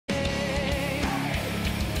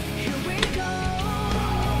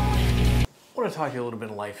want to talk to you a little bit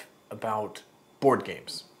in life about board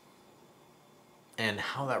games and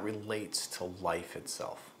how that relates to life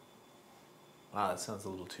itself. Wow, that sounds a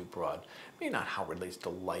little too broad. Maybe not how it relates to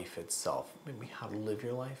life itself, maybe how to live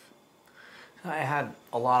your life. I had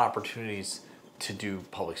a lot of opportunities to do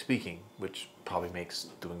public speaking, which probably makes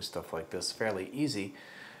doing stuff like this fairly easy.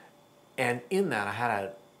 And in that,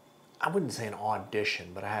 I wouldn't say an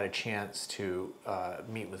audition, but I had a chance to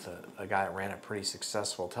meet with a guy that ran a pretty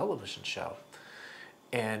successful television show.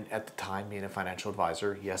 And at the time, being a financial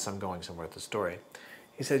advisor, yes, I'm going somewhere with the story,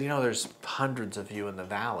 he said, you know, there's hundreds of you in the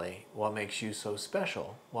Valley. What makes you so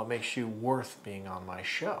special? What makes you worth being on my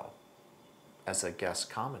show as a guest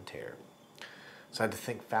commentator? So I had to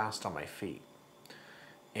think fast on my feet.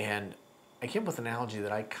 And I came up with an analogy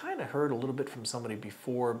that I kind of heard a little bit from somebody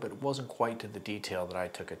before, but it wasn't quite to the detail that I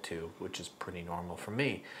took it to, which is pretty normal for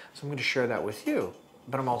me. So I'm going to share that with you.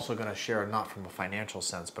 But I'm also going to share not from a financial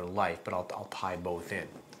sense, but a life, but I'll tie both in.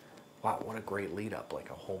 Wow, what a great lead up, like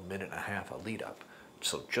a whole minute and a half of lead up.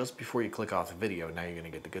 So just before you click off the video, now you're going to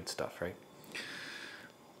get the good stuff, right?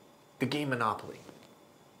 The game Monopoly.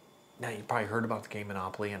 Now you probably heard about the game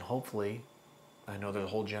Monopoly, and hopefully, I know there's a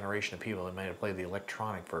whole generation of people that may have played the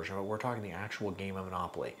electronic version, but we're talking the actual game of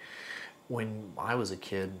Monopoly. When I was a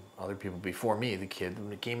kid, other people before me, the kid, in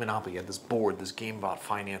the game Monopoly, you had this board, this game about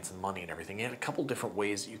finance and money and everything. You had a couple different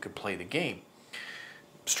ways that you could play the game,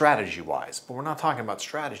 strategy-wise. But we're not talking about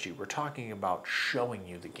strategy. We're talking about showing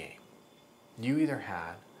you the game. You either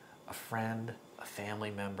had a friend, a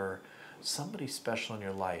family member, somebody special in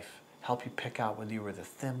your life help you pick out whether you were the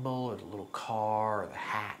thimble or the little car or the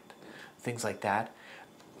hat, things like that,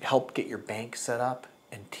 help get your bank set up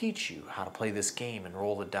and teach you how to play this game and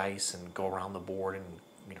roll the dice and go around the board and,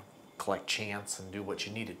 you know, collect chance and do what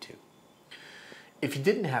you needed to. If you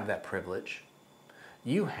didn't have that privilege,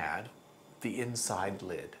 you had the inside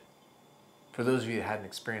lid. For those of you that hadn't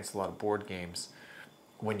experienced a lot of board games,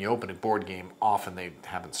 when you open a board game, often they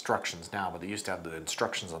have instructions now, but they used to have the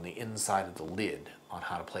instructions on the inside of the lid on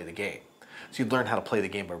how to play the game. So you'd learn how to play the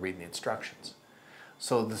game by reading the instructions.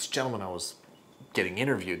 So this gentleman I was getting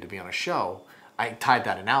interviewed to be on a show, I tied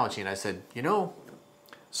that analogy and I said, you know,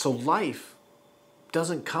 so life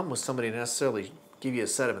doesn't come with somebody to necessarily give you a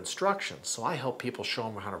set of instructions. So I help people show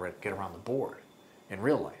them how to get around the board in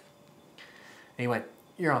real life. And he went,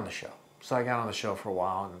 you're on the show. So I got on the show for a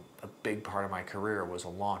while, and a big part of my career was a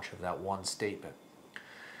launch of that one statement.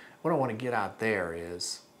 What I want to get out there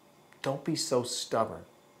is, don't be so stubborn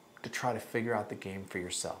to try to figure out the game for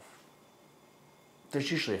yourself.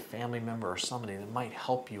 There's usually a family member or somebody that might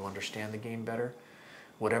help you understand the game better,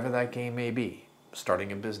 whatever that game may be.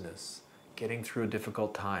 Starting a business, getting through a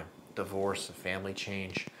difficult time, divorce, a family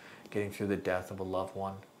change, getting through the death of a loved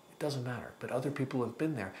one. It doesn't matter, but other people have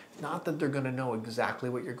been there. Not that they're going to know exactly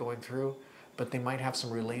what you're going through, but they might have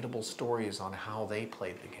some relatable stories on how they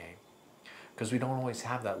played the game. Because we don't always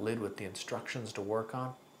have that lid with the instructions to work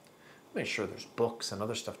on. Make sure there's books and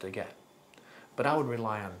other stuff to get. But I would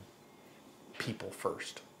rely on people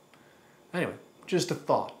first. Anyway, just a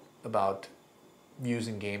thought about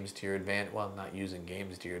using games to your advantage. Well, not using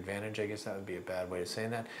games to your advantage, I guess that would be a bad way of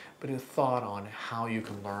saying that, but a thought on how you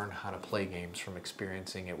can learn how to play games from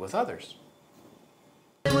experiencing it with others.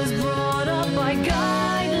 It was brought up by God.